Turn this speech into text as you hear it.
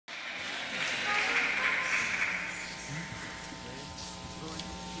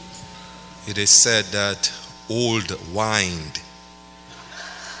It is said that old wine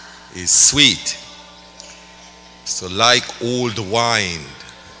is sweet. So like old wine,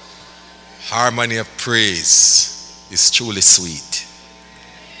 harmony of praise is truly sweet.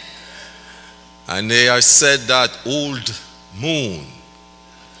 And they are said that old moon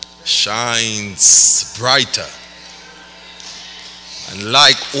shines brighter. And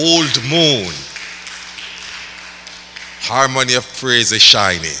like old moon, harmony of praise is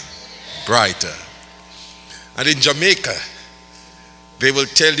shining brighter. And in Jamaica, they will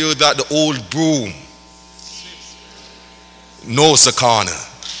tell you that the old broom knows the corner.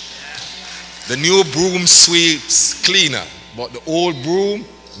 The new broom sweeps cleaner, but the old broom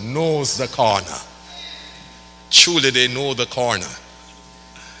knows the corner. Truly they know the corner.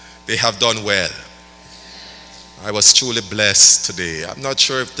 They have done well. I was truly blessed today. I'm not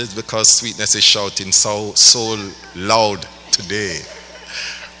sure if this is because Sweetness is shouting so loud today.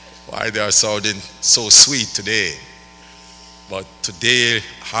 Why they are sounding so sweet today. But today,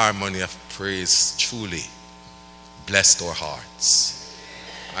 harmony of praise truly blessed our hearts.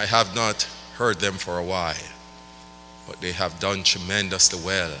 I have not heard them for a while, but they have done tremendously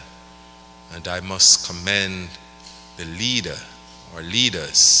well. And I must commend the leader or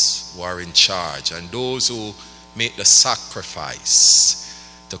leaders who are in charge and those who make the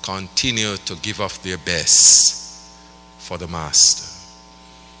sacrifice to continue to give of their best for the Master.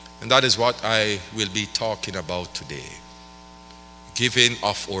 And that is what I will be talking about today. Giving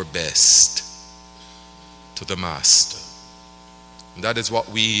of our best to the Master. And that is what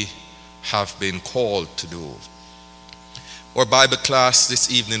we have been called to do. Our Bible class this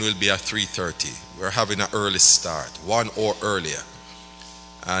evening will be at 3:30. We're having an early start, 1 hour earlier.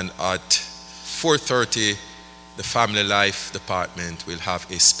 And at 4:30, the Family Life Department will have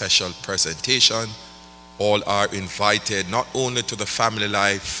a special presentation. All are invited not only to the Family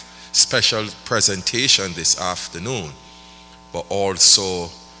Life special presentation this afternoon, but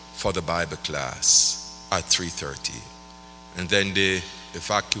also for the Bible class at 3:30. And then the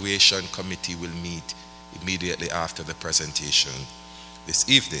evacuation committee will meet immediately after the presentation this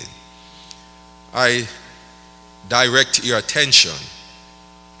evening. I direct your attention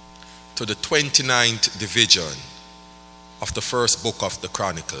to the 29th division of the first book of the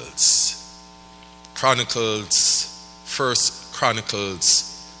Chronicles. First Chronicles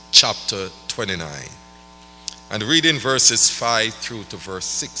chapter 29. And reading verses 5 through to verse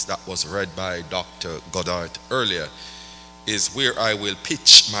 6 that was read by Dr. Goddard earlier is where I will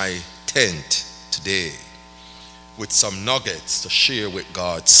pitch my tent today with some nuggets to share with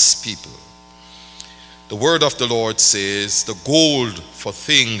God's people. The word of the Lord says, the gold for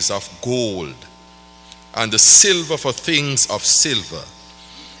things of gold, and the silver for things of silver,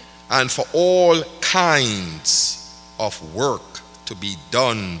 and for all kinds of work to be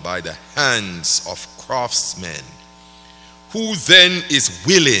done by the hands of craftsmen. Who then is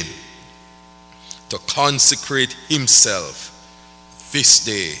willing to consecrate himself this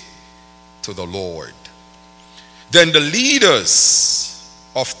day to the Lord? Then the leaders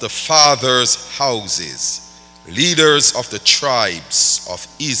of the fathers' houses, leaders of the tribes of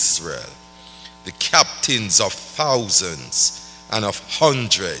Israel, the captains of thousands and of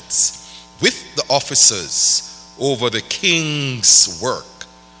hundreds, with the officers over the king's work,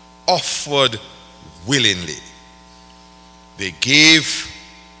 offered willingly. They gave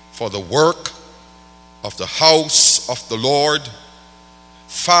for the work of the house of the Lord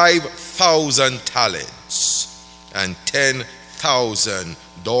 5,000 talents and 10,000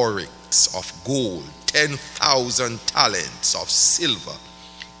 dorics of gold, 10,000 talents of silver,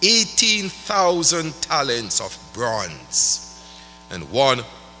 18,000 talents of bronze, and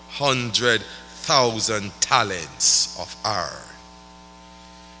 100,000 talents of iron.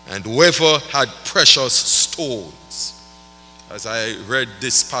 And whoever had precious stones, as I read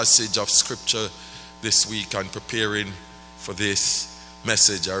this passage of scripture this week and preparing for this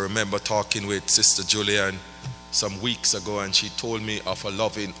message, I remember talking with Sister Julian some weeks ago, and she told me of a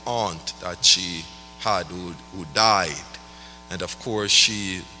loving aunt that she had who died. And of course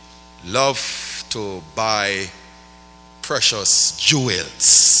she loved to buy precious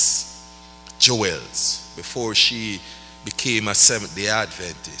jewels before she became a Seventh-day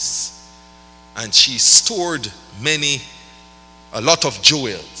Adventist. And she stored a lot of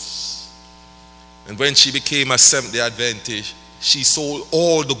jewels. And when she became a Seventh-day Adventist, she sold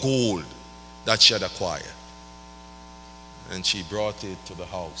all the gold that she had acquired. And she brought it to the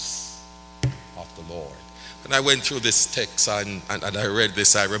house of the Lord. And I went through this text and I read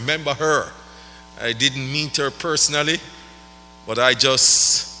this. I remember her. I didn't meet her personally, but I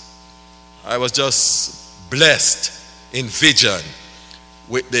was just blessed in vision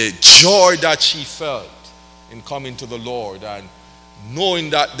with the joy that she felt in coming to the Lord and knowing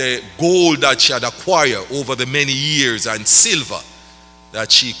that the gold that she had acquired over the many years and silver,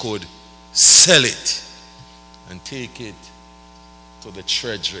 that she could sell it and take it to the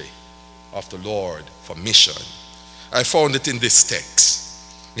treasury of the Lord for mission. I found it in this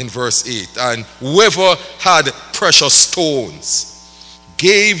text in verse 8. And whoever had precious stones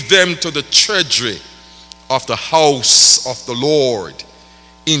gave them to the treasury of the house of the Lord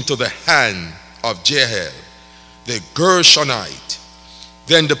into the hand of Jehiel the Gershonite.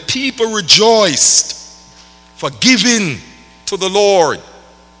 Then the people rejoiced for giving to the Lord.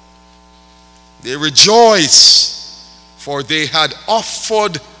 They rejoiced, for they had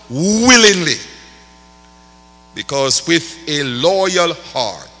offered willingly, because with a loyal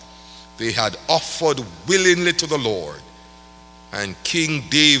heart they had offered willingly to the Lord. And King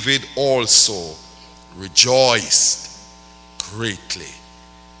David also rejoiced greatly.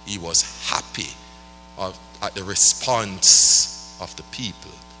 He was happy at the response of the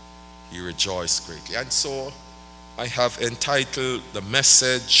people. He rejoiced greatly. And so I have entitled the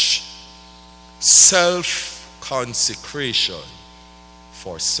message, Self-Consecration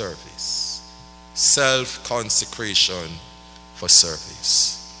for Service. Self-consecration for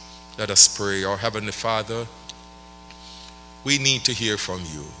service. Let us pray. Our Heavenly Father, we need to hear from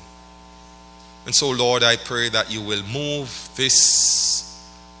you. And so, Lord, I pray that you will move this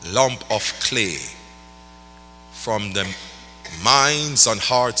lump of clay from the minds and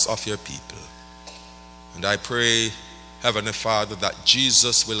hearts of your people. And I pray, Heavenly Father, that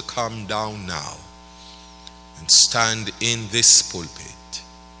Jesus will come down now and stand in this pulpit,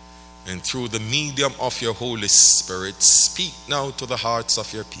 and through the medium of your Holy Spirit, speak now to the hearts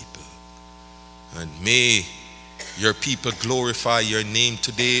of your people. And may your people glorify your name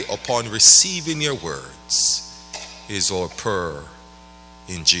today upon receiving your words, is our prayer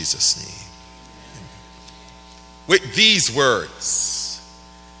in Jesus' name. With these words,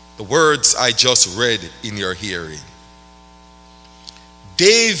 the words I just read in your hearing,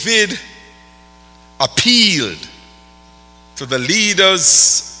 David appealed to the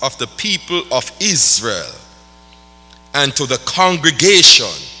leaders of the people of Israel and to the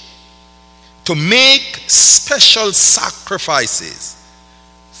congregation to make special sacrifices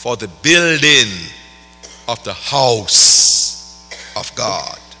for the building of the house of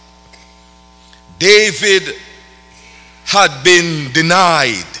God. David had been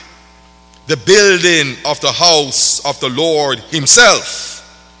denied the building of the house of the Lord himself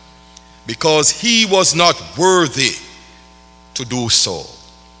because he was not worthy to do so.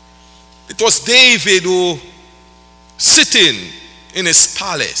 It was David who, sitting in his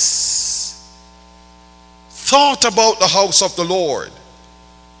palace, thought about the house of the Lord.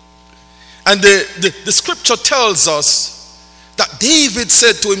 And the scripture tells us that David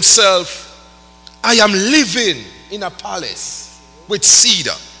said to himself, I am living in a palace with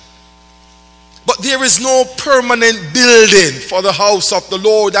cedar, but there is no permanent building for the house of the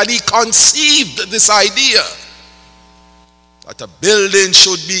Lord. And he conceived this idea that a building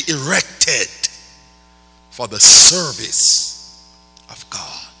should be erected for the service of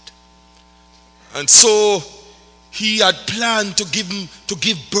God. And so he had planned to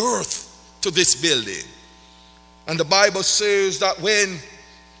give birth to this building. And the Bible says that when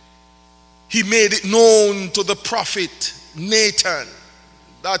he made it known to the prophet Nathan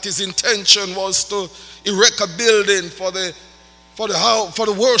that his intention was to erect a building for the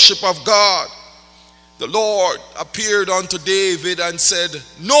worship of God, the Lord appeared unto David and said,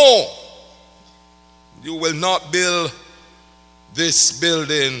 no, you will not build this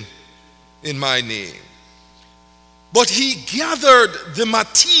building in my name. But he gathered the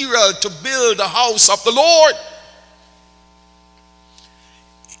material to build the house of the Lord.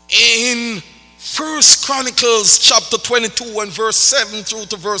 In 1 Chronicles chapter 22 and verse 7 through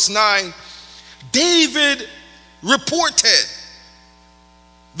to verse 9, David reported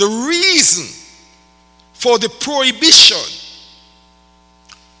the reason for the prohibition,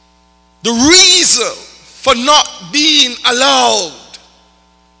 the reason for not being allowed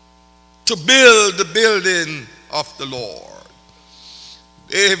to build the building of the Lord.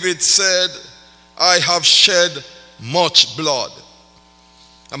 David said, I have shed much blood.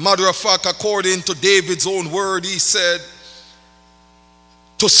 A matter of fact, according to David's own word, he said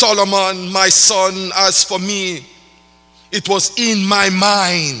to Solomon, my son, as for me, it was in my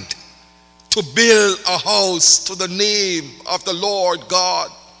mind to build a house to the name of the Lord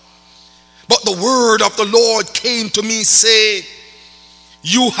God. But the word of the Lord came to me, saying,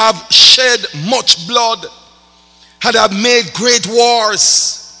 you have shed much blood and have made great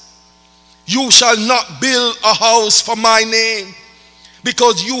wars. You shall not build a house for my name,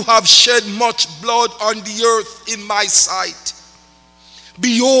 because you have shed much blood on the earth in my sight.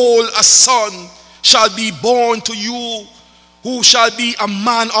 Behold, a son shall be born to you, who shall be a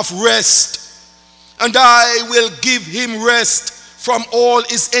man of rest, and I will give him rest from all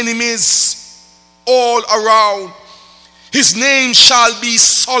his enemies all around. His name shall be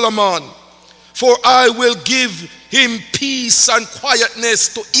Solomon, for I will give him peace and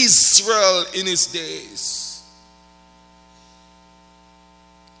quietness to Israel in his days.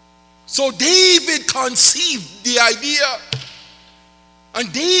 So David conceived the idea,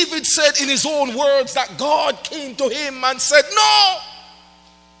 and David said in his own words that God came to him and said, no,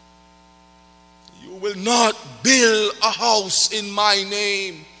 you will not build a house in my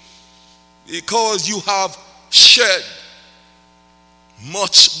name, because you have shed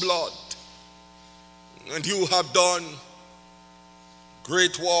much blood and you have done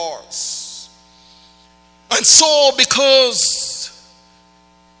great wars. And so, because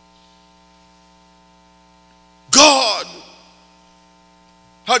God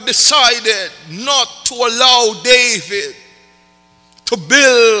had decided not to allow David to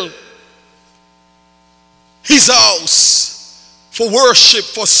build his house for worship,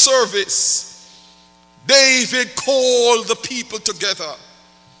 for service, David called the people together.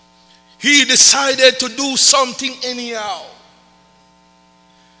 He decided to do something anyhow.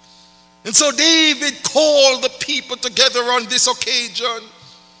 And so David called the people together on this occasion.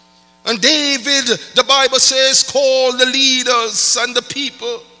 And David, the Bible says, called the leaders and the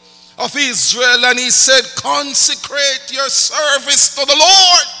people of Israel, and he said, consecrate your service to the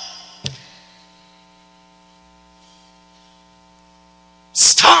Lord.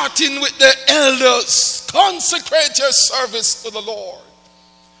 Starting with the elders, consecrate your service to the Lord.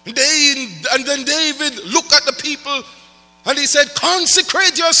 And then David looked at the people and he said,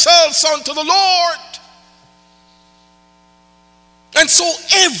 consecrate yourselves unto the Lord. And so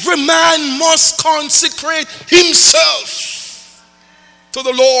every man must consecrate himself to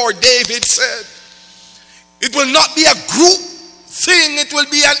the Lord. David said, it will not be a group thing, it will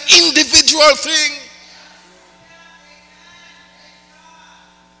be an individual thing.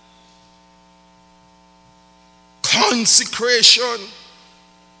 Consecration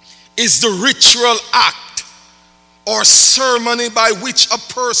is the ritual act or ceremony by which a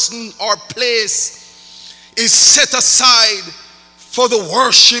person or place is set aside for the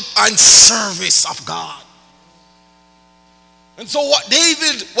worship and service of God. And so what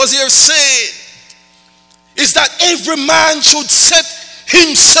David was here saying is that every man should set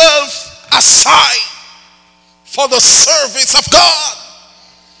himself aside for the service of God.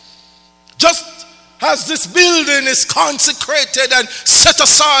 Just as this building is consecrated and set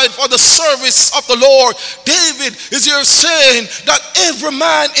aside for the service of the Lord, David is here saying that every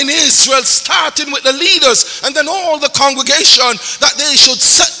man in Israel, starting with the leaders and then all the congregation, that they should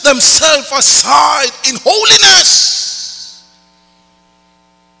set themselves aside in holiness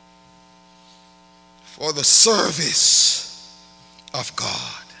for the service of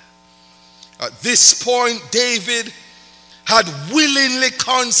God. At this point, David had willingly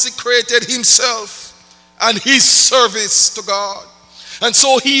consecrated himself and his service to God. And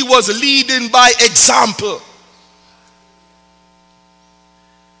so he was leading by example.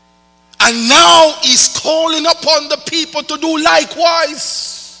 And now he's calling upon the people to do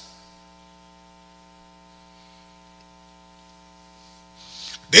likewise.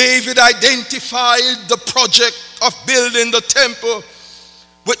 David identified the project of building the temple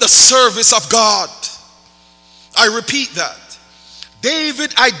with the service of God. I repeat that.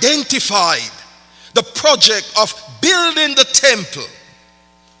 David identified the project of building the temple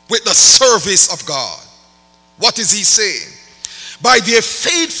with the service of God. What is he saying? By their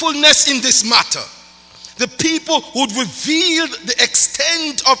faithfulness in this matter, the people would reveal the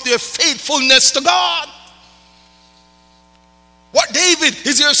extent of their faithfulness to God. What David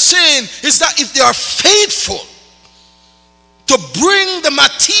is here saying is that if they are faithful to bring the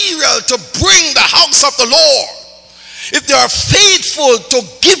material, to bring the house of the Lord, if they are faithful to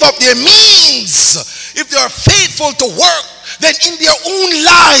give up their means, if they are faithful to work, then in their own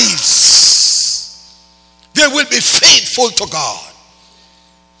lives, they will be faithful to God.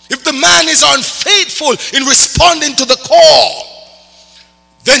 If the man is unfaithful in responding to the call,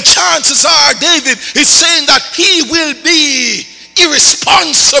 then chances are David is saying that he will be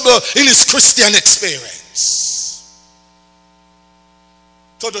irresponsible in his Christian experience.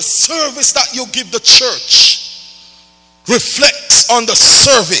 So the service that you give the church reflects on the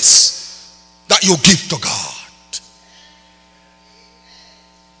service that you give to God.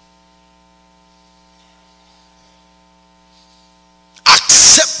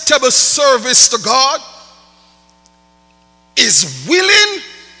 Acceptable service to God is willing.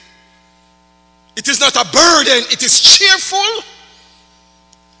 It is not a burden. It is cheerful.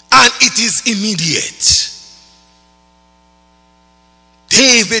 And it is immediate.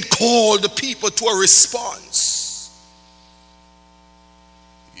 David called the people to a response.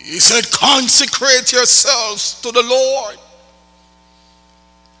 He said, consecrate yourselves to the Lord.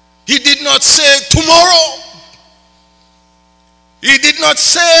 He did not say tomorrow. He did not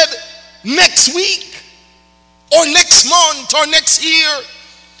say next week or next month or next year.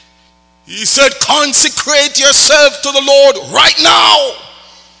 He said, consecrate yourself to the Lord right now.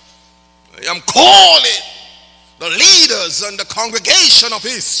 I am calling the leaders and the congregation of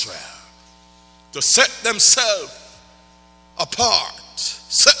Israel to set themselves apart,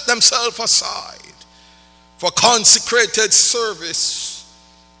 set themselves aside for consecrated service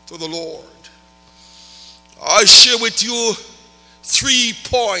to the Lord. I share with you 3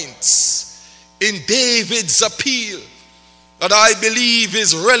 points in David's appeal that I believe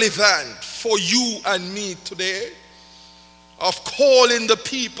is relevant for you and me today, of calling the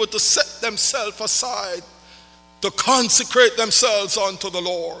people to set themselves aside, to consecrate themselves unto the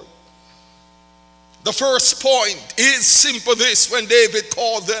Lord. The first point is simple this: when David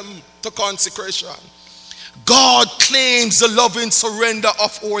called them to consecration, God claims the loving surrender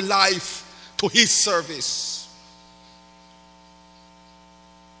of our life to his service.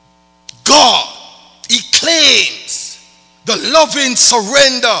 God, he claims the loving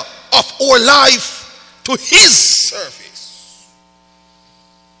surrender of our life to his service.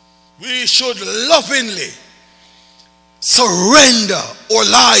 We should lovingly surrender our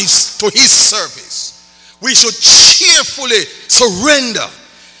lives to his service. We should cheerfully surrender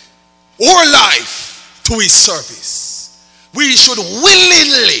our life to his service. We should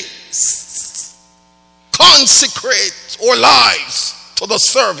willingly consecrate our lives to the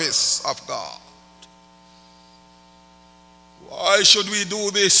service of God. Why should we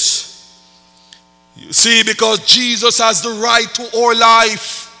do this? You see, because Jesus has the right to our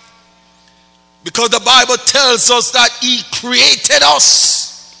life. Because the Bible tells us that he created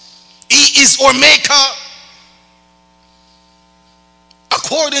us. He is our maker.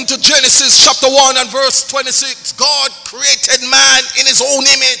 According to Genesis chapter 1 and verse 26, God created man in his own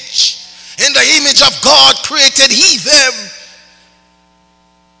image. In the image of God created he them.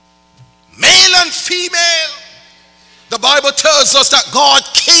 Male and female. The Bible tells us that God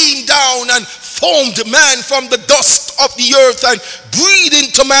came down and formed man from the dust of the earth and breathed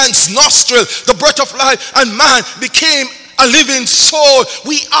into man's nostril the breath of life, and man became a living soul.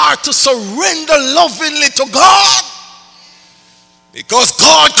 We are to surrender lovingly to God because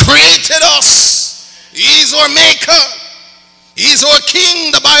God created us. He is our maker. He is our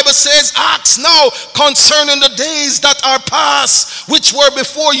king. The Bible says, ask now concerning the days that are past, which were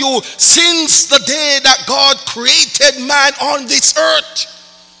before you, since the day that God created man on this earth.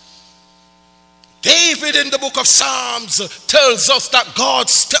 David in the book of Psalms tells us that God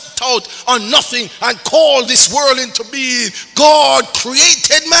stepped out on nothing and called this world into being. God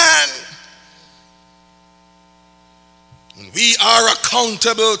created man. And we are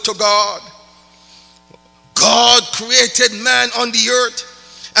accountable to God. God created man on the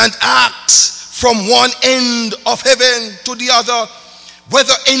earth and asks from one end of heaven to the other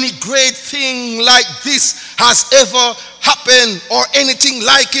whether any great thing like this has ever happened or anything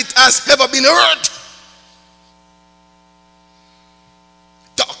like it has ever been heard.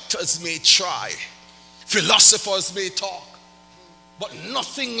 Doctors may try, philosophers may talk, but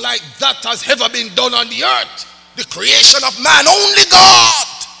nothing like that has ever been done on the earth. The creation of man, only God.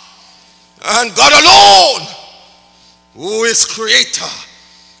 And God alone, who is creator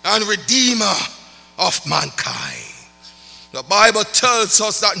and redeemer of mankind. The Bible tells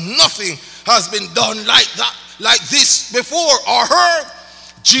us that nothing has been done like that, like this before or heard.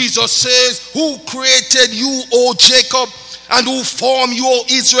 Jesus says, who created you, O Jacob, and who formed you, O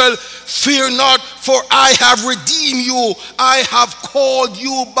Israel? Fear not, for I have redeemed you. I have called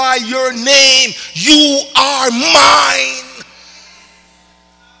you by your name. You are mine.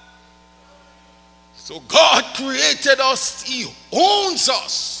 So God created us. He owns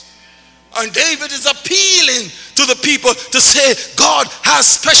us. And David is appealing to the people to say, God has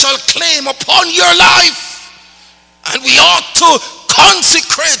special claim upon your life. And we ought to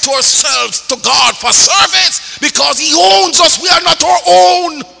consecrate ourselves to God for service because he owns us. We are not our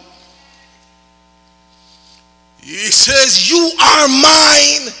own. He says, you are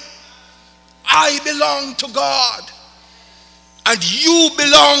mine. I belong to God. And you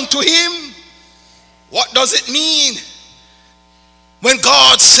belong to him. What does it mean when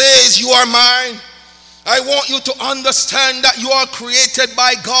God says you are mine? I want you to understand that you are created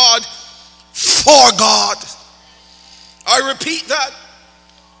by God for God. I repeat that.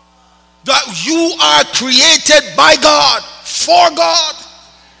 That you are created by God, for God,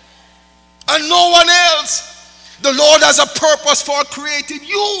 and no one else. The Lord has a purpose for creating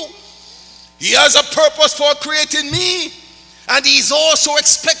you. He has a purpose for creating me. And He's also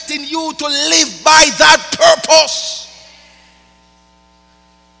expecting you to live by that purpose.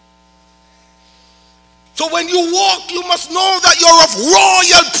 So when you walk, you must know that you're of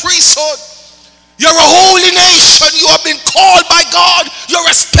royal priesthood. You're a holy nation. You have been called by God. You're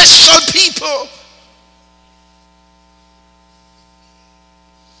a special people.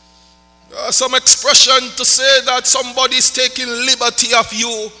 Some expression to say that somebody's taking liberty of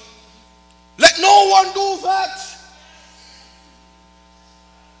you. Let no one do that.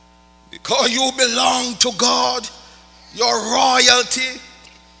 Because you belong to God. You're royalty.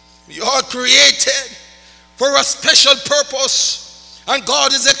 You're created for a special purpose. And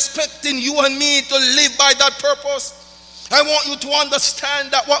God is expecting you and me to live by that purpose. I want you to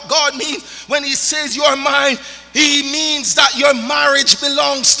understand that what God means when He says you are mine, He means that your marriage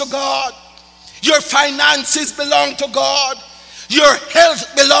belongs to God. Your finances belong to God. Your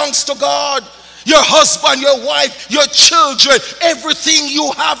health belongs to God. Your husband, your wife, your children, everything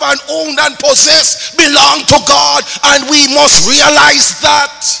you have and own and possess belong to God. And we must realize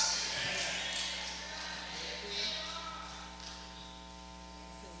that.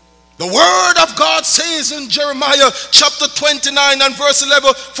 The word of God says in Jeremiah chapter 29 and verse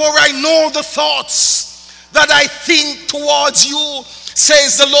 11, for I know the thoughts that I think towards you,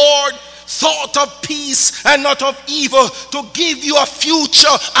 says the Lord, thought of peace and not of evil, to give you a future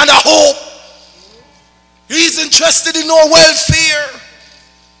and a hope. He's interested in our welfare.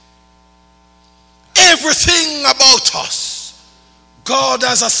 Everything about us, God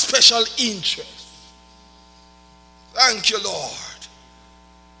has a special interest. Thank you, Lord,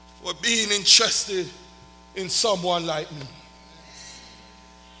 for being interested in someone like me.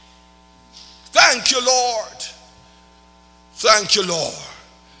 Thank you, Lord. Thank you, Lord,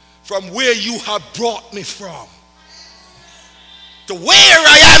 from where you have brought me from to where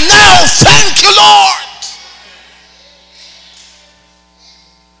I am now. Thank you, Lord.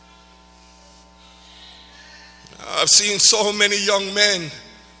 I've seen so many young men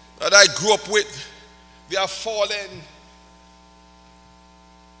that I grew up with. They are fallen.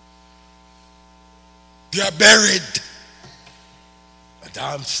 They are buried. But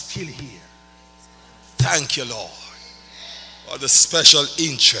I'm still here. Thank you, Lord, for the special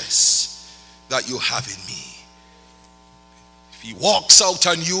interest that you have in me. If He walks out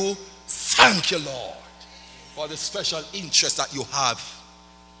on you, thank you, Lord, for the special interest that you have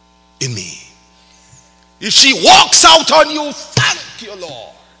in me. If she walks out on you, thank you,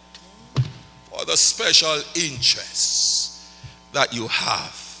 Lord, for the special interest that you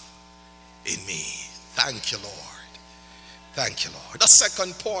have in me. Thank you, Lord. Thank you, Lord. The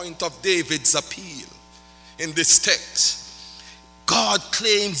second point of David's appeal in this text, God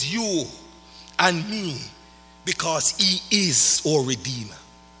claims you and me because He is our Redeemer.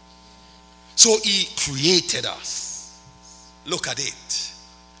 So He created us. Look at it.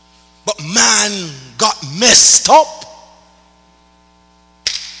 But man got messed up.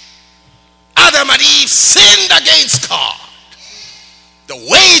 Adam and Eve sinned against God. The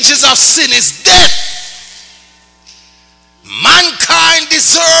wages of sin is death. Mankind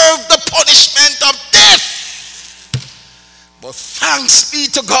deserved the punishment of death. But thanks be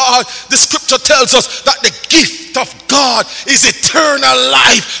to God, the scripture tells us that the gift of God is eternal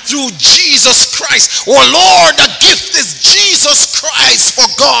life through Jesus Christ. Oh Lord, the gift is Jesus Christ. For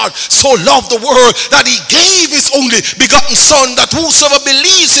God so loved the world that He gave His only begotten Son, that whosoever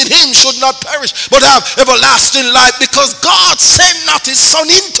believes in Him should not perish but have everlasting life. Because God sent not His Son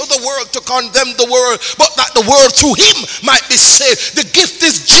into the world to condemn the world, but that the world through Him might be saved. The gift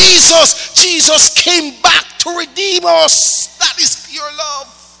is Jesus. Jesus came back to redeem us. That is pure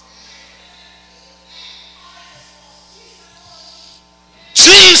love.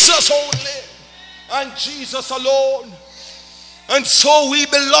 Jesus only and Jesus alone. And so we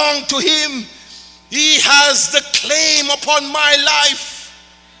belong to Him. He has the claim upon my life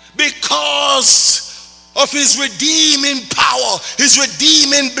because of His redeeming power, His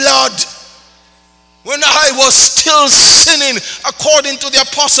redeeming blood. When I was still sinning, according to the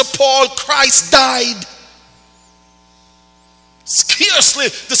Apostle Paul, Christ died. Scarcely,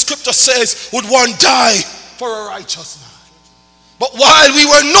 the scripture says, would one die for a righteous man. But while we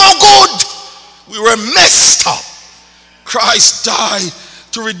were no good, we were messed up, Christ died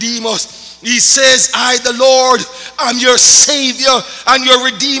to redeem us. He says, I, the Lord, am your Savior and your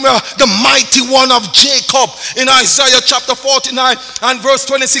Redeemer, the mighty one of Jacob. In Isaiah chapter 49 and verse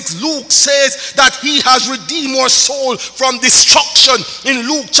 26, Luke says that he has redeemed our soul from destruction. In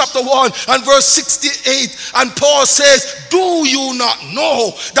Luke chapter 1 and verse 68, and Paul says, do you not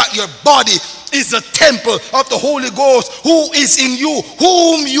know that your body is the temple of the Holy Ghost who is in you,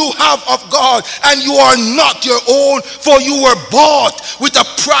 whom you have of God, and you are not your own, for you were bought with a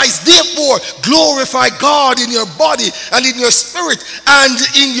price. Therefore, glorify God in your body and in your spirit and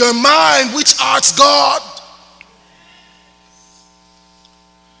in your mind, which arts God.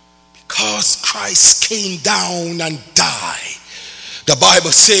 Because Christ came down and died, the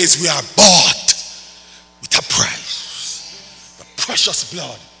Bible says we are bought with a price. The precious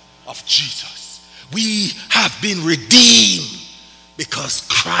blood of Jesus. We have been redeemed because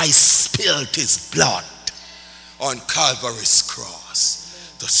Christ spilled his blood on Calvary's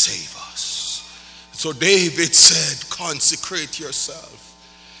cross to save us. So David said, consecrate yourself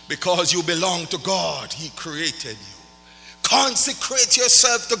because you belong to God. He created you. Consecrate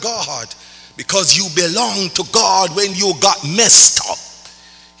yourself to God because you belong to God. When you got messed up,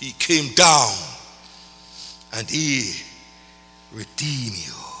 he came down and he redeemed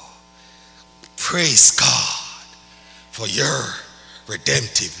you. Praise God for your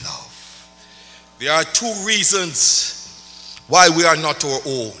redemptive love. There are two reasons why we are not our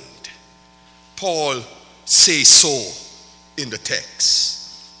own. Paul says so in the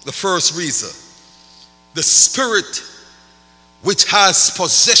text. The first reason, the spirit which has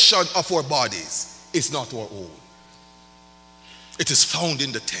possession of our bodies is not our own. It is found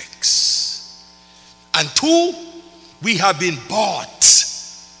in the text. And two, we have been bought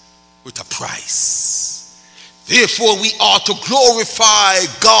with a price. Therefore, we ought to glorify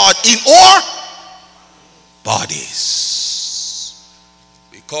God in our bodies,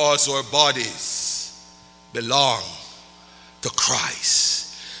 because our bodies belong to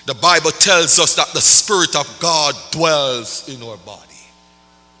Christ. The Bible tells us that the Spirit of God dwells in our body.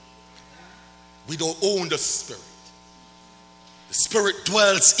 We don't own the Spirit. The Spirit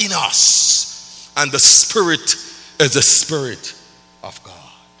dwells in us, and the Spirit is the Spirit of God.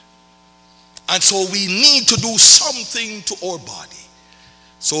 And so we need to do something to our body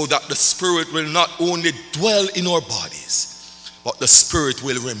so that the Spirit will not only dwell in our bodies, but the Spirit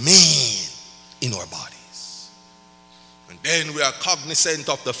will remain in our bodies. And then we are cognizant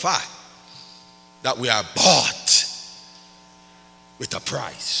of the fact that we are bought with a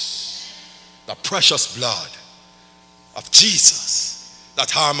price. The precious blood of Jesus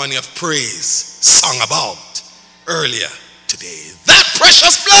that Harmony of Praise sang about earlier today. That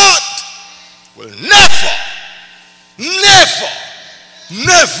precious blood will never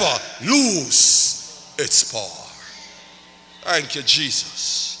lose its power. Thank you,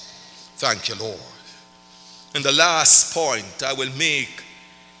 Jesus. Thank you, Lord. And the last point I will make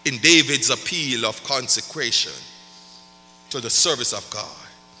in David's appeal of consecration to the service of God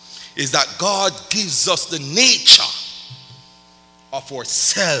is that God gives us the nature of our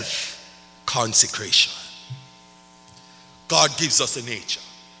self-consecration. God gives us a nature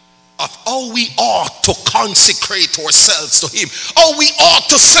of how we ought to consecrate ourselves to him, how we ought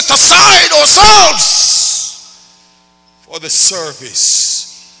to set aside ourselves for the service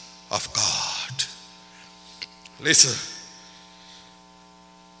of God. Listen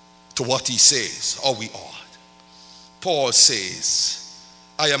to what he says, how we ought. Paul says,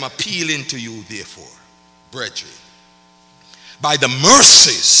 I am appealing to you, therefore, brethren, by the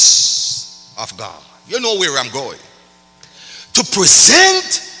mercies of God. You know where I'm going. To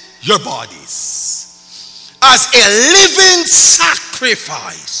present your bodies as a living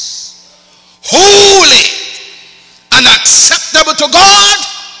sacrifice, holy and acceptable to God.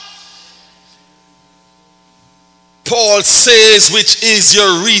 Paul says, which is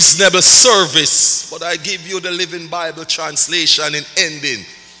your reasonable service. But I give you the Living Bible translation in ending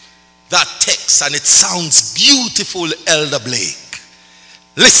that text, and it sounds beautiful, Elder Blake.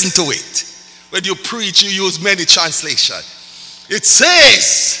 Listen to it. When you preach, you use many translations. It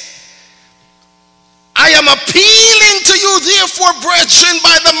says, I am appealing to you, therefore, brethren,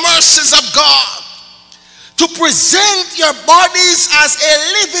 by the mercies of God, to present your bodies as a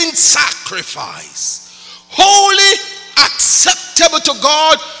living sacrifice, holy, acceptable to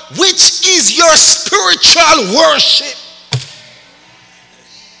God, which is your spiritual worship.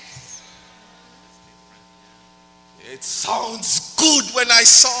 It sounds good when I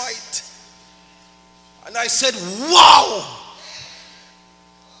saw it. And I said, wow.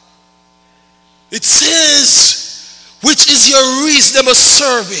 It says, which is your reasonable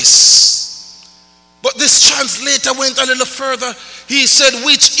service. But this translator went a little further. He said,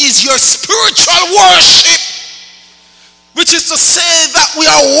 which is your spiritual worship. Which is to say that we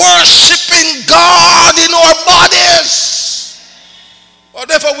are worshiping God in our bodies.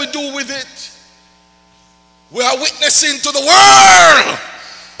 Whatever we do with it, we are witnessing to the world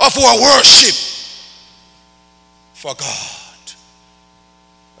of our worship for God.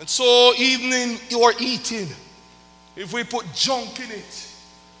 And so even you are eating, if we put junk in it,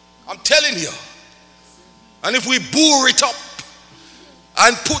 I'm telling you, and if we bore it up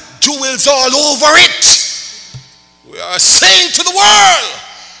and put jewels all over it, we are saying to the world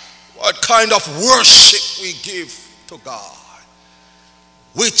what kind of worship we give to God,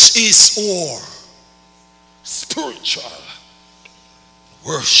 which is our spiritual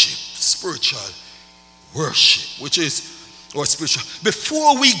worship. Spiritual worship, which is our spiritual.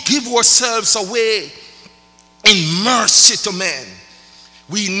 Before we give ourselves away in mercy to men,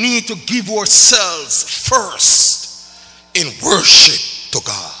 we need to give ourselves first in worship to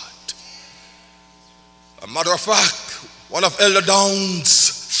God. A matter of fact, one of Elder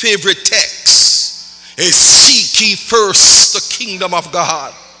Down's favorite texts is seek ye first the kingdom of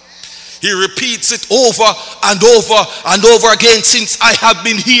God. He repeats it over and over and over again since I have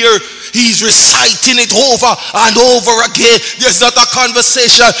been here. He's reciting it over and over again. There's not a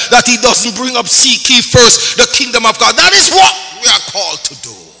conversation that he doesn't bring up seek ye first the kingdom of God. That is what we are called to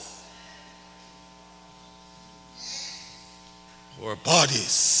do. Our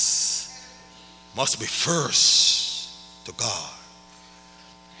bodies must be first to God.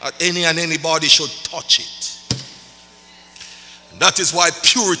 Not any and anybody should touch it. And that is why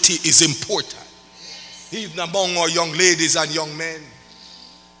purity is important. Even among our young ladies and young men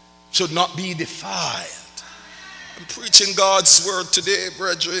should not be defiled. I'm preaching God's word today,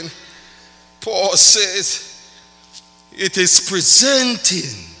 brethren. Paul says, it is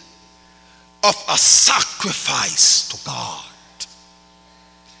presenting of a sacrifice to God.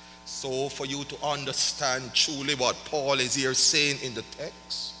 So for you to understand truly what Paul is here saying in the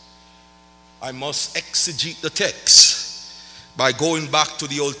text, I must exegete the text by going back to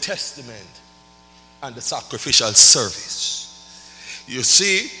the Old Testament and the sacrificial service. You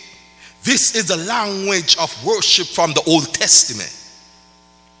see, this is the language of worship from the Old Testament.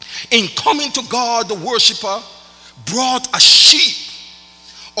 In coming to God, the worshiper brought a sheep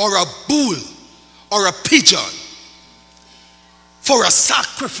or a bull or a pigeon for a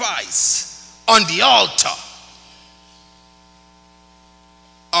sacrifice on the altar.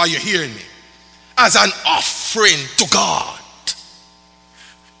 Are you hearing me? As an offering to God.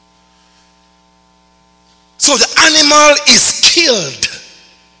 So the animal is killed,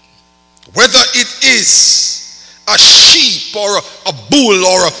 whether it is a sheep or a bull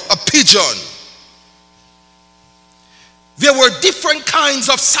or a pigeon. There were different kinds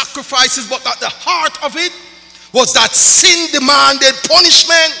of sacrifices, but at the heart of it was that sin demanded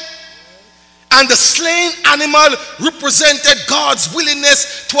punishment, and the slain animal represented God's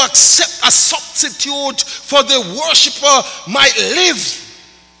willingness to accept a substitute for the worshiper might live.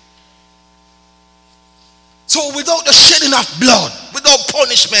 So without the shedding of blood, without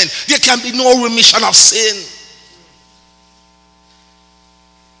punishment, there can be no remission of sin.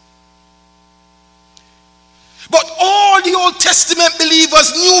 But all the Old Testament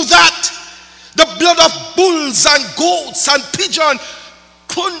believers knew that the blood of bulls and goats and pigeons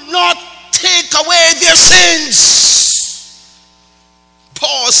could not take away their sins.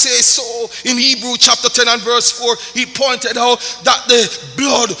 Paul says so in Hebrews chapter 10 and verse 4. He pointed out that the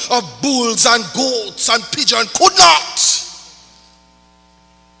blood of bulls and goats and pigeons could not.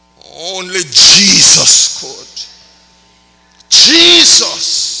 Only Jesus could.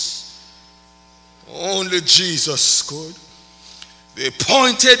 Jesus. Only Jesus could. They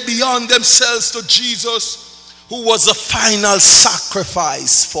pointed beyond themselves to Jesus, who was the final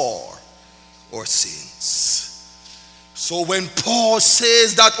sacrifice for our sins. So when Paul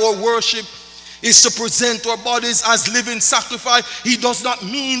says that our worship is to present our bodies as living sacrifice, he does not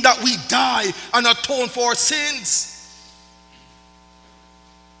mean that we die and atone for our sins.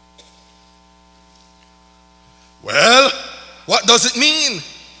 Well, what does it mean?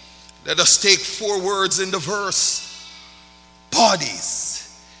 Let us take 4 words in the verse.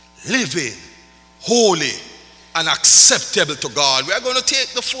 Bodies, living, holy, and acceptable to God. We are going to take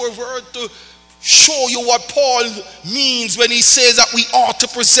the 4 words to show you what Paul means when he says that we ought to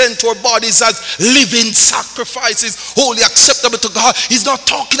present our bodies as living sacrifices, holy, acceptable to God. He's not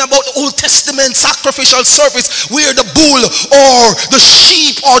talking about the Old Testament sacrificial service where the bull or the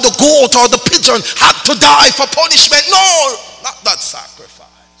sheep or the goat or the pigeon had to die for punishment. No, not that sacrifice.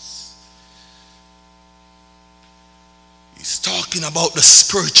 He's talking about the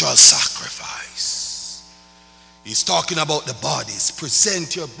spiritual sacrifice. He's talking about the bodies.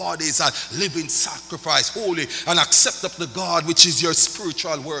 Present your bodies as living sacrifice, holy and acceptable to God, which is your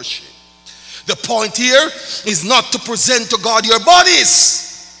spiritual worship. The point here is not to present to God your bodies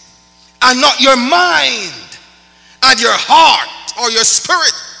and not your mind and your heart or your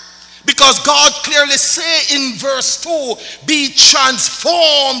spirit. Because God clearly say in verse 2, be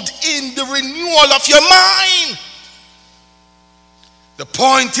transformed in the renewal of your mind. The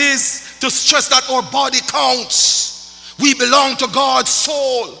point is to stress that our body counts. We belong to God's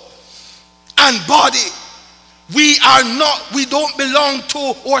soul and body. We don't belong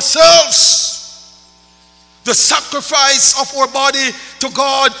to ourselves. The sacrifice of our body to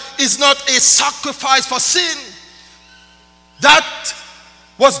God is not a sacrifice for sin. That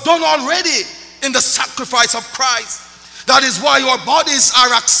was done already in the sacrifice of Christ. That is why our bodies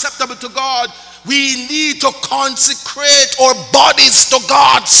are acceptable to God. We need to consecrate our bodies to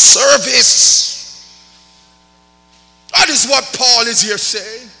God's service. That is what Paul is here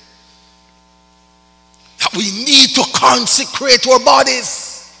saying. That we need to consecrate our bodies.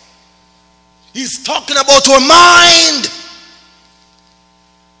 He's talking about our mind.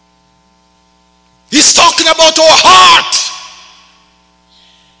 He's talking about our heart.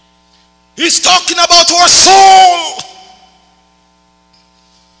 He's talking about our soul.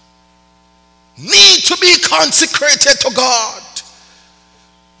 Need to be consecrated to God.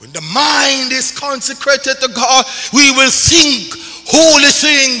 When the mind is consecrated to God, we will think holy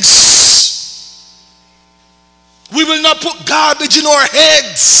things. We will not put garbage in our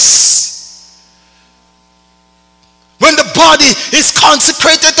heads. When the body is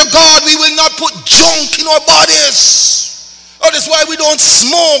consecrated to God, we will not put junk in our bodies. That is why we don't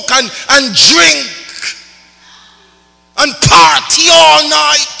smoke and drink and party all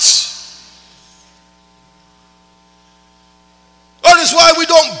night. That is why we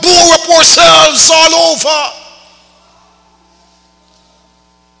don't bore up ourselves all over.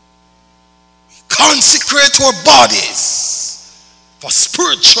 We consecrate our bodies for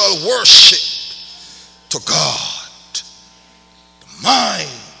spiritual worship to God. The mind.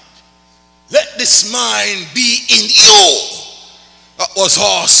 Let this mind be in you that was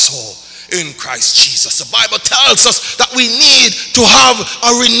also in Christ Jesus. The Bible tells us that we need to have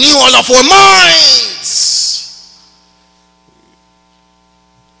a renewal of our minds.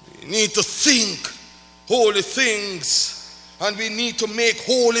 We need to think holy things, and we need to make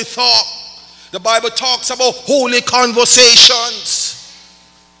holy thought. The Bible talks about holy conversations.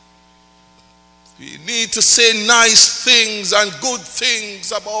 We need to say nice things and good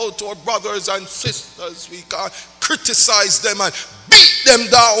things about our brothers and sisters. We can't criticize them and beat them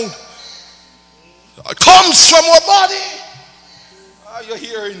down. It comes from our body. Are you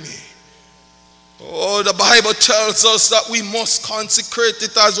hearing me? Oh, the Bible tells us that we must consecrate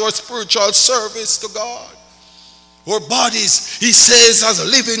it as our spiritual service to God. Our bodies, he says, as a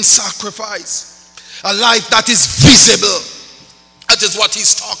living sacrifice. A life that is visible. That is what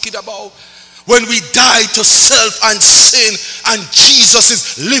he's talking about. When we die to self and sin and Jesus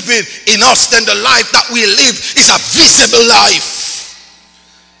is living in us, then the life that we live is a visible life.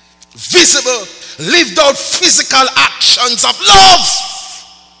 Visible, lived out physical actions of love.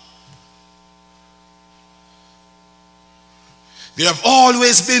 There have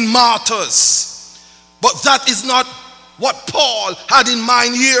always been martyrs, but that is not what Paul had in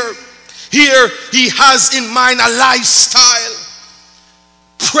mind here. Here he has in mind a lifestyle.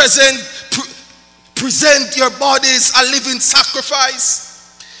 Present your bodies a living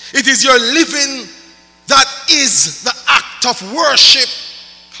sacrifice. It is your living that is the act of worship.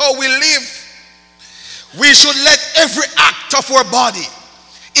 How we live. We should let every act of our body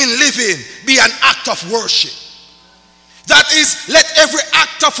in living be an act of worship. That is, let every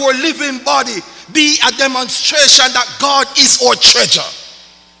act of our living body be a demonstration that God is our treasure.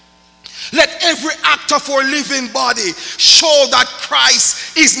 Let every act of our living body show that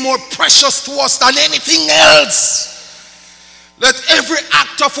Christ is more precious to us than anything else. Let every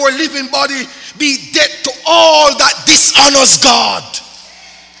act of our living body be dead to all that dishonors God.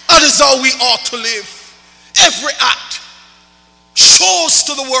 That is how we ought to live. Every act shows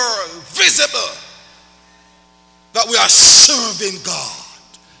to the world, visible, that we are serving God.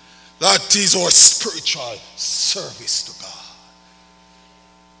 That is our spiritual service to God.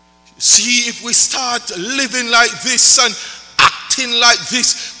 See, if we start living like this and acting like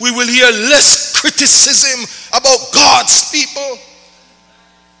this, we will hear less criticism about God's people.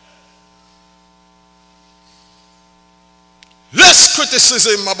 Less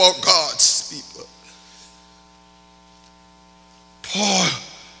criticism about God's people. Paul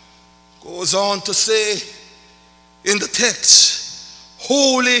goes on to say in the text,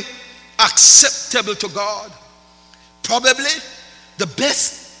 holy, acceptable to God. Probably the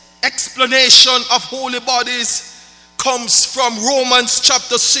best explanation of holy bodies comes from Romans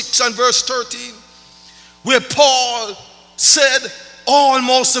chapter 6 and verse 13, where Paul said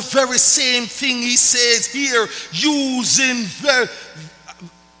almost the very same thing he says here, using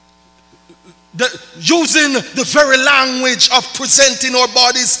the very language of presenting our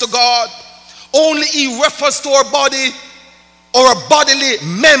bodies to God. Only he refers to our body or our bodily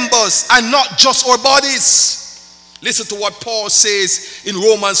members and not just our bodies. Listen to what Paul says in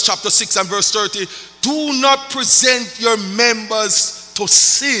Romans chapter 6 and verse 30. Do not present your members to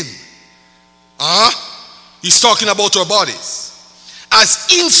sin. He's talking about our bodies as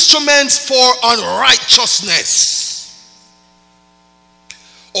instruments for unrighteousness.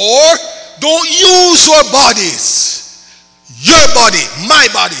 Or don't use our bodies, your body, my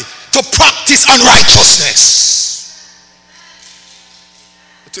body, to practice unrighteousness.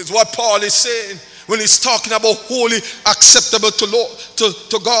 It is what Paul is saying when he's talking about holy, acceptable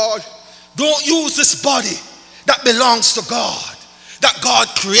to God. Don't use this body that belongs to God, that God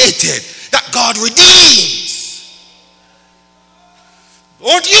created, that God redeems.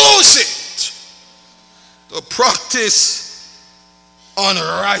 Don't use it to practice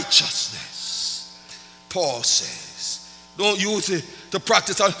unrighteousness. Paul says, don't use it to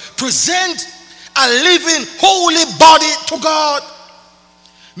practice. Present a living, holy body to God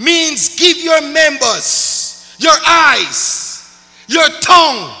means give your members, your eyes, your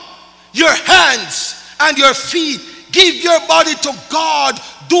tongue, your hands, and your feet. Give your body to God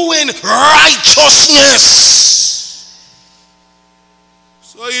doing righteousness.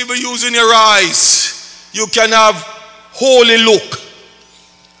 So even using your eyes, you can have holy look,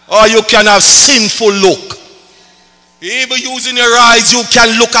 or you can have sinful look. Even using your eyes, you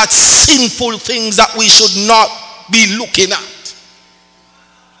can look at sinful things that we should not be looking at.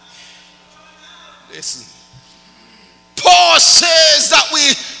 Listen. Paul says that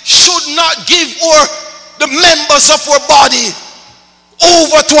we should not give the members of our body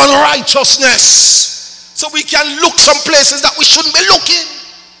over to unrighteousness. So we can look some places that we shouldn't be looking.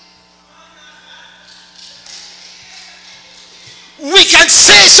 We can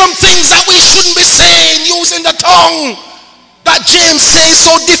say some things that we shouldn't be saying using the tongue that James says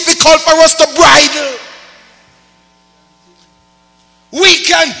so difficult for us to bridle. We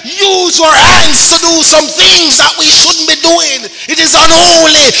can use our hands to do some things that we shouldn't be doing. It is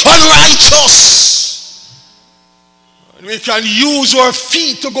unholy, unrighteous. And we can use our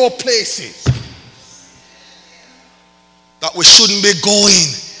feet to go places that we shouldn't be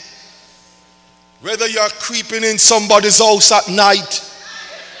going. Whether you're creeping in somebody's house at night,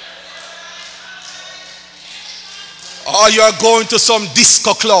 or you're going to some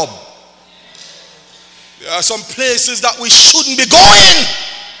disco club. There are some places that we shouldn't be going.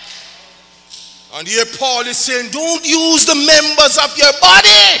 And here Paul is saying, don't use the members of your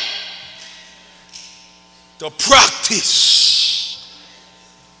body to practice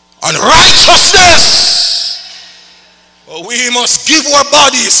unrighteousness. But we must give our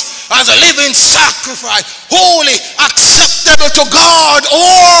bodies as a living sacrifice, holy, acceptable to God,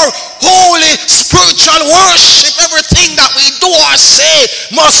 or holy spiritual worship. Everything that we do or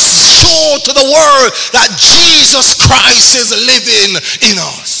say must show to the world that Jesus Christ is living in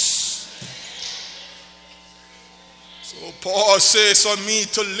us. So Paul says, for me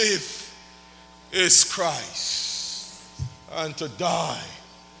to live is Christ, and to die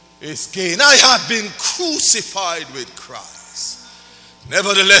is gain. I have been crucified with Christ.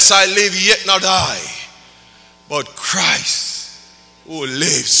 Nevertheless, I live, yet not I, but Christ who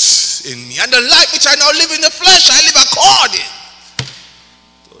lives in me. And the life which I now live in the flesh, I live according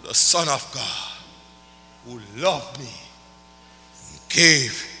to the Son of God, who loved me and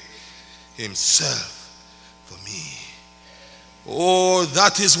gave himself for me. Oh,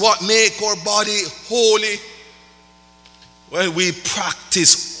 that is what makes our body holy, when we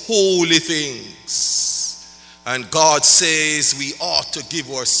practice holy things. And God says we ought to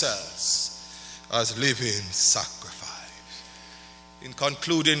give ourselves as living sacrifice. In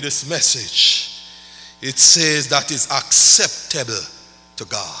concluding this message, it says that is acceptable to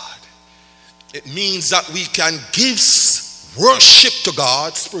God. It means that we can give worship to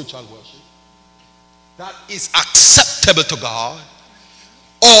God, spiritual worship, that is acceptable to God,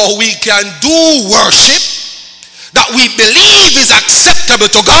 or we can do worship that we believe is acceptable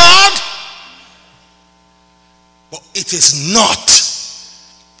to God, but it is not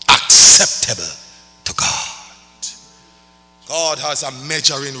acceptable to God. God has a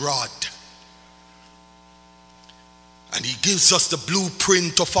measuring rod, and he gives us the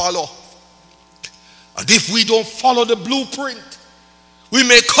blueprint to follow. And if we don't follow the blueprint, we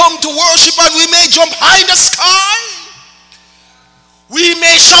may come to worship and we may jump high in the sky, We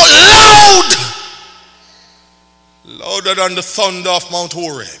may shout loud, louder than the thunder of Mount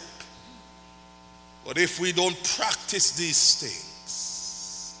Horeb. But if we don't practice these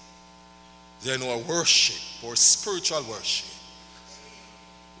things, then our worship, or spiritual worship,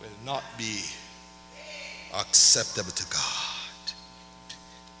 will not be acceptable to God.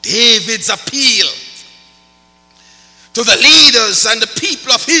 David's appeal to the leaders and the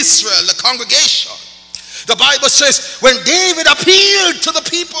people of Israel, the congregation. The Bible says when David appealed to the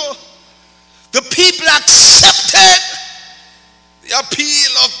people accepted the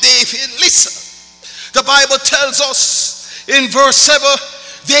appeal of David. Listen, the Bible tells us in verse 7,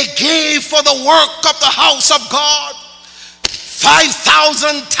 they gave for the work of the house of God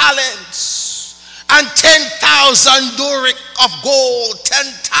 5,000 talents and 10,000 duric of gold,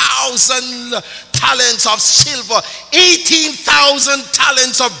 10,000 talents of silver, 18,000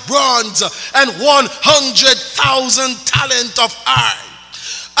 talents of bronze, and 100,000 talents of iron.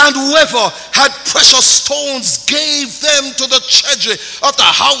 And whoever had precious stones gave them to the treasury of the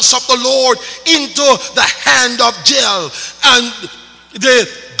house of the Lord into the hand of Jael and the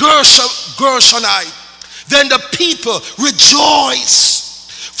Gershonite. Then the people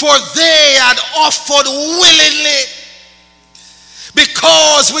rejoiced, for they had offered willingly,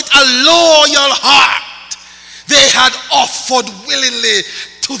 because with a loyal heart they had offered willingly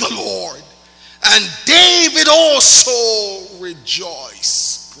to the Lord. And David also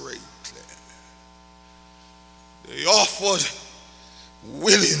rejoiced greatly. They offered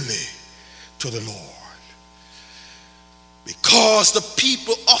willingly to the Lord. Because the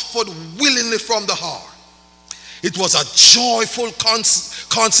people offered willingly from the heart. It was a joyful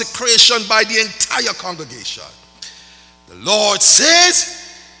consecration by the entire congregation. The Lord says,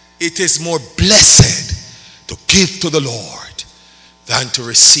 it is more blessed to give to the Lord than to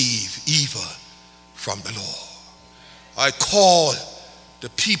receive evil from the Lord. I call the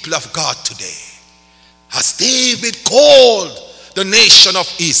people of God today, as David called the nation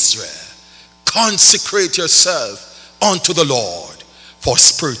of Israel, consecrate yourself unto the Lord for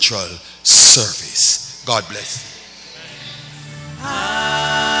spiritual service. God bless you.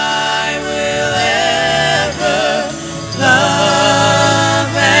 I will ever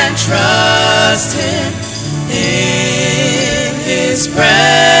love and trust Him, in His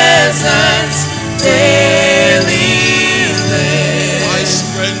presence daily live. I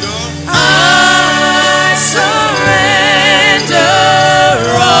surrender. I surrender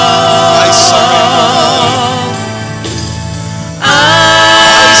all. I surrender.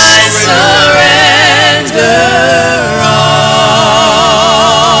 I surrender all.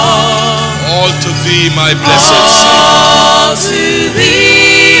 All to Thee, my blessed Savior. All to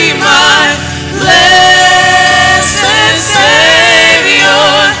Thee, my blessed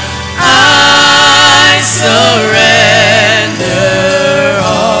Savior, I surrender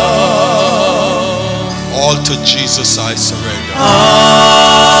all. All to Jesus I surrender.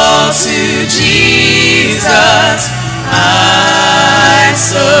 All to Jesus I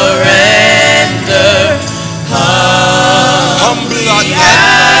surrender. Humble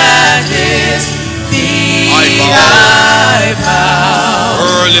at His feet I bow.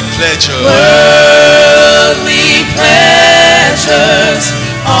 Worldly pleasure. Worldly pleasures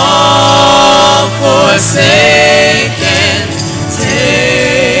all forsaken.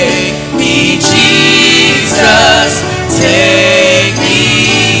 Take me, Jesus, take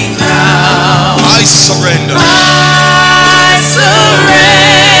me now. I surrender. I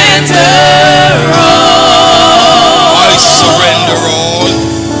surrender all. I surrender all.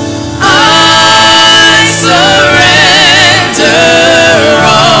 I surrender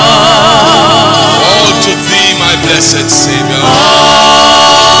all. All to Thee, my blessed Savior.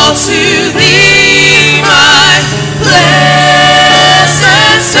 All to Thee, my blessed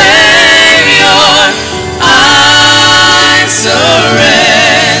Savior, I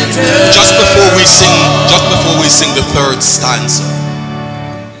surrender. Just before we sing the third stanza,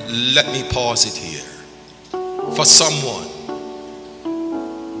 let me pause it here. For someone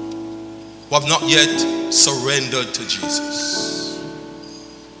who have not yet surrendered to Jesus,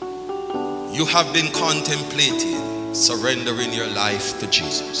 you have been contemplating surrendering your life to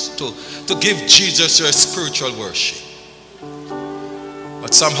Jesus, to give Jesus your spiritual worship,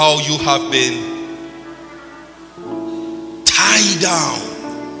 but somehow you have been tied down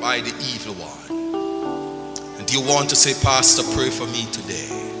by the evil one, and you want to say, Pastor, pray for me today.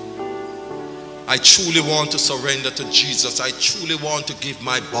 I truly want to surrender to Jesus. I truly want to give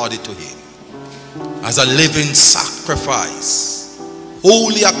my body to Him as a living sacrifice,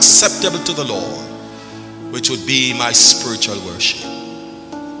 wholly acceptable to the Lord, which would be my spiritual worship.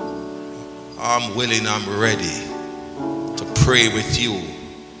 I'm willing, I'm ready to pray with you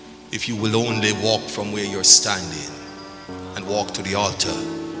if you will only walk from where you're standing and walk to the altar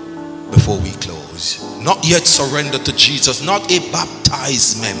before we close. Not yet surrendered to Jesus, not a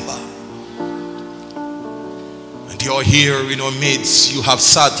baptized member. And you're here in our midst, you have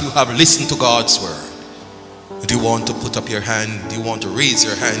sat, you have listened to God's word. Do you want to put up your hand? Do you want to raise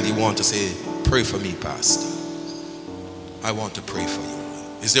your hand? Do you want to say, pray for me, Pastor? I want to pray for you.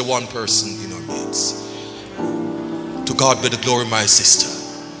 Is there one person in our midst? To God be the glory, my sister.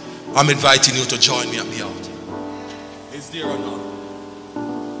 I'm inviting you to join me at the altar. Is there or not?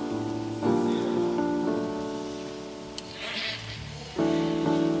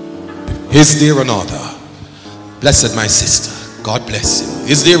 Is there another? Blessed my sister. God bless you.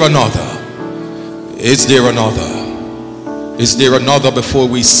 Is there another? Is there another? Is there another before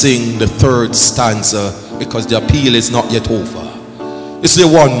we sing the third stanza? Because the appeal is not yet over. Is there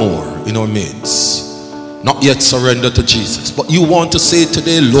one more in our midst? Not yet surrendered to Jesus. But you want to say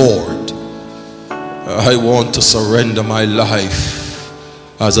today, Lord, I want to surrender my life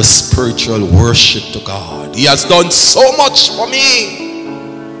as a spiritual worship to God. He has done so much for me.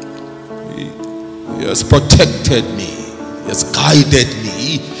 He has protected me. He has guided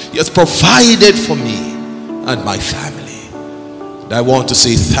me. He has provided for me and my family. And I want to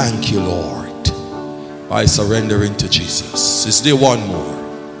say thank you, Lord, by surrendering to Jesus. Is there one more?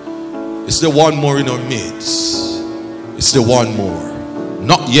 Is there one more in our midst? Is there one more?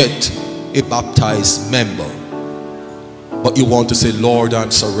 Not yet a baptized member, but you want to say, Lord,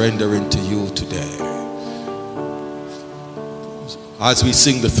 I'm surrendering to you today. As we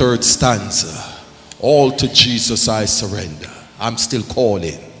sing the third stanza, all to Jesus I surrender. I'm still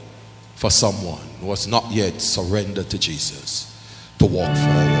calling for someone who has not yet surrendered to Jesus to walk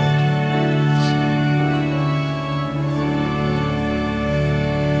forward.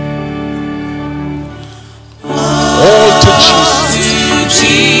 All to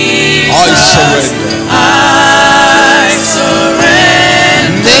Jesus I surrender. I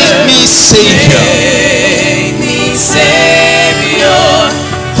surrender. Make me Savior. Make me Savior.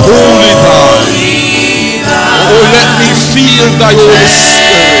 Holy thou. Oh, let me feel thy Holy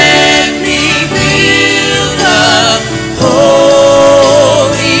Spirit. Let me feel the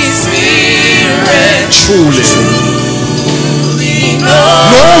Holy Spirit. Truly.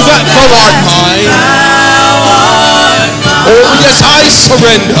 Know that thou art mine. Oh, yes, I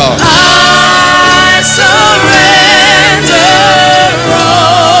surrender. I surrender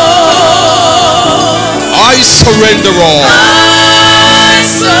all. I surrender all. I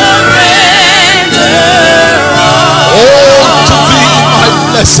surrender all. Oh, to thee, my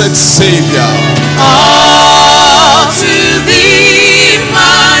blessed Savior. All to thee,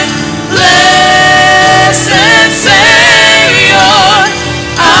 my blessed Savior.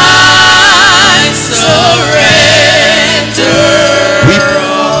 I surrender.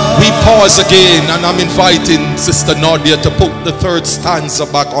 We pause again, and I'm inviting Sister Nadia to put the third stanza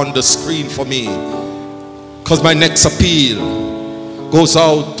back on the screen for me, because my next appeal goes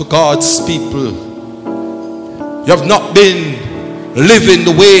out to God's people. You have not been living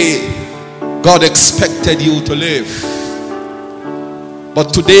the way God expected you to live,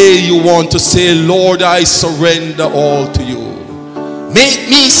 but today you want to say, Lord, I surrender all to you. Make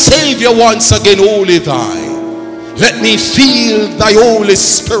me Savior once again, holy thine. Let me feel thy Holy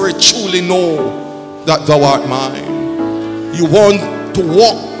Spirit, truly know that thou art mine. You want to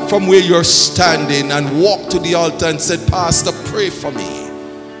walk from where you're standing and walk to the altar and say, Pastor, pray for me,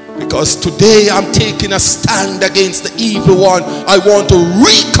 because today I'm taking a stand against the evil one. I want to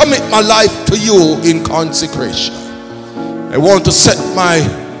recommit my life to you in consecration. I want to set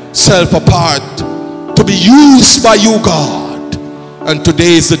myself apart to be used by you, God. And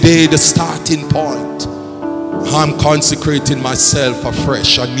today is the day, the starting point. I'm consecrating myself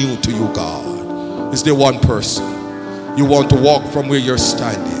afresh and new to you, God. Is there one person? You want to walk from where you're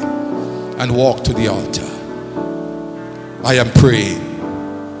standing and walk to the altar. I am praying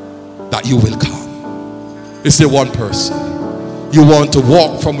that you will come. Is there one person? You want to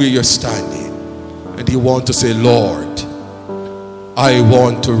walk from where you're standing and you want to say, Lord, I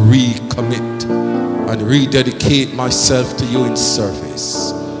want to recommit and rededicate myself to you in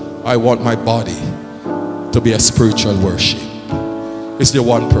service. I want my body to be a spiritual worship. Is there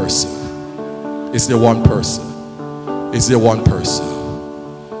one person? Is there one person? Is there one person?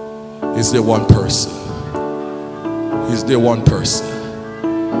 Is there one person? Is there one person?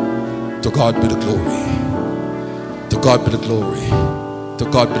 To God be the glory. To God be the glory. To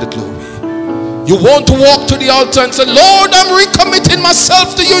God be the glory. You want to walk to the altar and say, Lord, I'm recommitting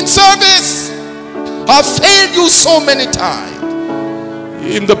myself to you in service. I've failed you so many times.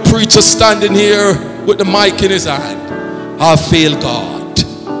 Even the preacher standing here with the mic in his hand, I've failed God.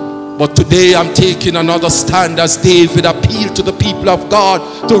 But today I'm taking another stand as David appealed to the people of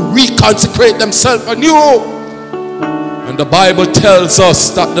God to reconsecrate themselves anew. And the Bible tells us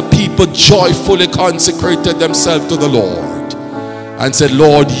that the people joyfully consecrated themselves to the Lord and said,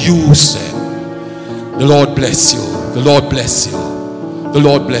 Lord, use them. The Lord bless you. The Lord bless you. The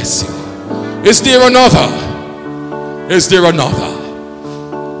Lord bless you. Is there another? Is there another?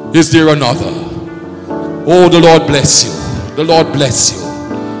 Is there another? Oh, the Lord bless you. The Lord bless you.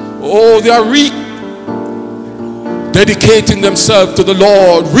 Oh, they are dedicating themselves to the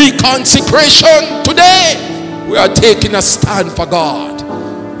Lord. Reconsecration today. We are taking a stand for God.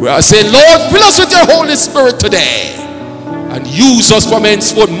 We are saying, Lord, fill us with your Holy Spirit today and use us from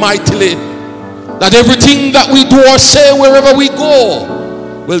henceforth mightily, that everything that we do or say wherever we go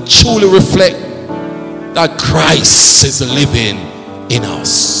will truly reflect that Christ is living in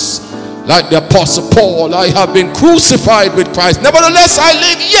us. Like the Apostle Paul, I have been crucified with Christ. Nevertheless, I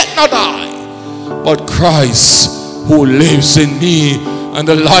live, yet not I, but Christ who lives in me. And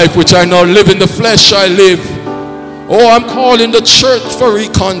the life which I now live in the flesh, I live. Oh, I'm calling the church for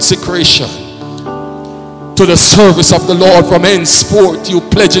reconsecration to the service of the Lord. From henceforth, you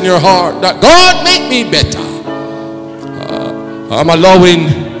pledge in your heart that God make me better. I'm allowing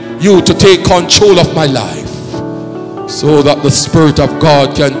you to take control of my life, so that the Spirit of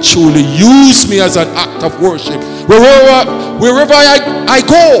God can truly use me as an act of worship wherever I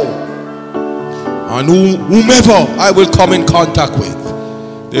go, and whomever I will come in contact with,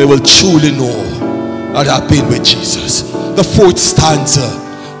 they will truly know that I've been with Jesus. The fourth stanza,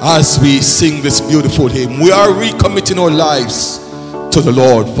 as we sing this beautiful hymn, we are recommitting our lives to the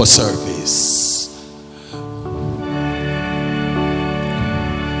Lord for service.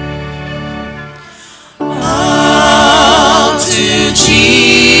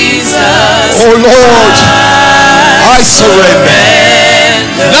 Jesus, oh Lord, I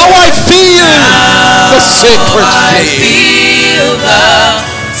surrender. Now I feel the sacred flame.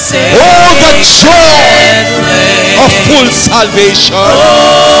 Oh, the joy of full salvation.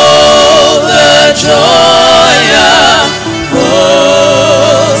 Oh, the joy of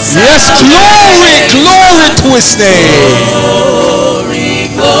full salvation. Yes, glory, glory to his name.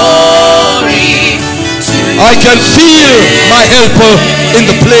 Glory, glory. I can feel my helper in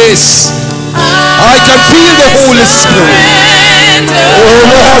the place. I can feel the Holy Spirit. Oh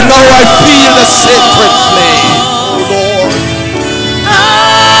Lord, now I feel the sacred flame. Oh Lord,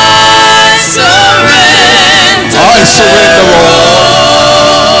 I surrender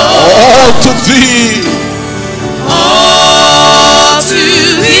all to thee. All to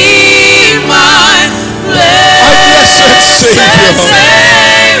thee, my blessed Savior.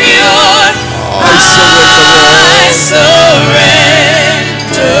 I surrender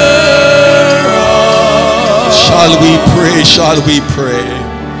all. Shall we pray? Shall we pray?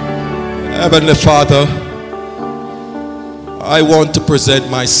 Heavenly Father, I want to present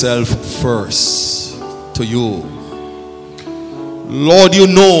myself first to you. Lord, you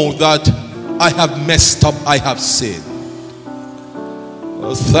know that I have messed up, I have sinned.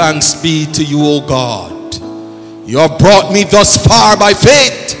 Thanks be to you, O God. You have brought me thus far by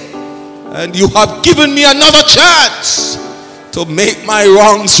faith, and you have given me another chance to make my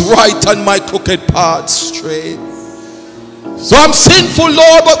wrongs right and my crooked paths straight. So I'm sinful,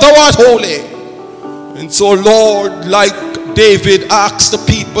 Lord, but thou art holy. And so, Lord, like David asked the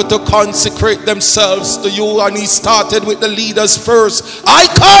people to consecrate themselves to you, and he started with the leaders first. I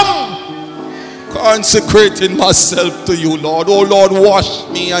come consecrating myself to you, Lord. Oh Lord, wash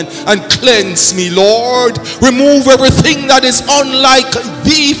me and cleanse me, Lord. Remove everything that is unlike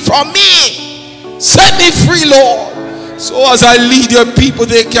thee from me. Set me free, Lord. So as I lead your people,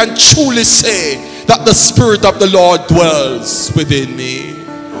 they can truly say that the Spirit of the Lord dwells within me.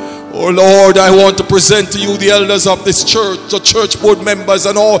 Oh Lord, I want to present to you the elders of this church, the church board members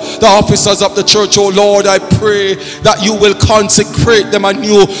and all the officers of the church. Oh Lord, I pray that you will consecrate them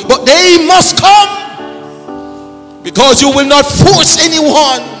anew. But they must come, because you will not force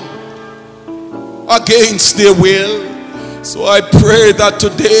anyone against their will. So I pray that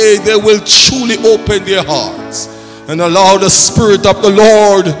today they will truly open their hearts and allow the Spirit of the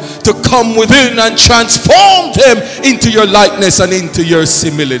Lord to come within and transform them into your likeness and into your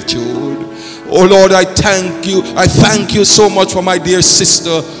similitude. Oh Lord, I thank you. I thank you so much for my dear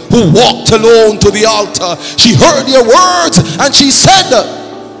sister who walked alone to the altar. She heard your words and she said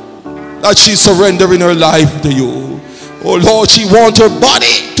that she's surrendering her life to you. Oh Lord, she wants her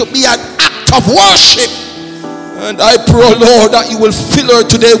body to be an act of worship. And I pray, Lord, that you will fill her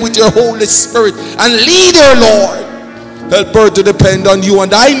today with your Holy Spirit and lead her, Lord. Help her to depend on you.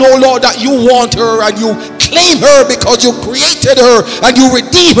 And I know, Lord, that you want her and you claim her because you created her and you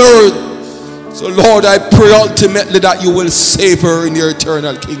redeem her. So Lord, I pray ultimately that you will save her in your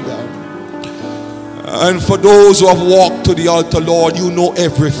eternal kingdom. And for those who have walked to the altar, Lord, you know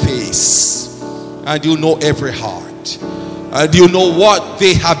every face and you know every heart and you know what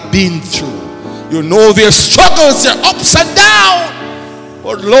they have been through. You know their struggles, their ups and downs.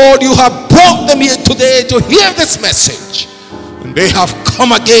 But Lord, you have brought them here today to hear this message. And they have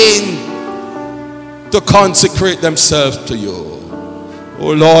come again to consecrate themselves to you.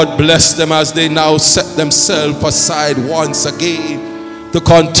 Oh Lord, bless them as they now set themselves aside once again to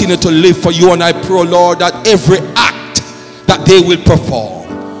continue to live for you. And I pray, Lord, that every act that they will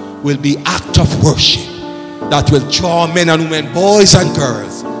perform will be act of worship that will draw men and women, boys and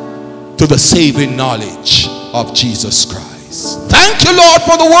girls, to the saving knowledge of Jesus Christ. Thank you, Lord,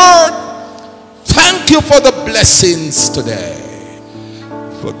 for the word. Thank you for the blessings today.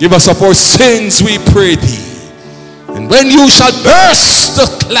 Forgive us of our sins, we pray thee. And when you shall burst the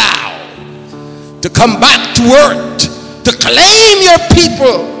cloud to come back to earth, to claim your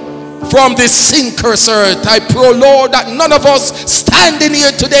people from this sin-cursed earth, I pray, Lord, that none of us standing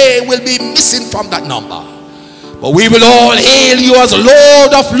here today will be missing from that number. But we will all hail you as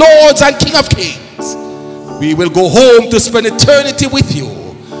Lord of Lords and King of Kings. We will go home to spend eternity with you,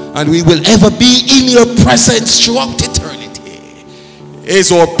 and we will ever be in your presence throughout eternity.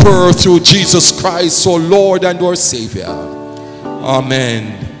 Is our prayer through Jesus Christ, our Lord and our Savior.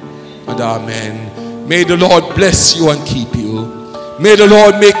 Amen and amen. May the Lord bless you and keep you. May the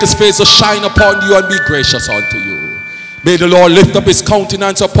Lord make his face to shine upon you and be gracious unto you. May the Lord lift up his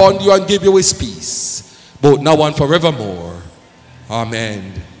countenance upon you and give you his peace, both now and forevermore.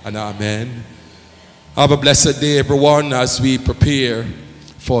 Amen and amen. Have a blessed day, everyone, as we prepare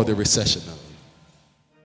for the recession.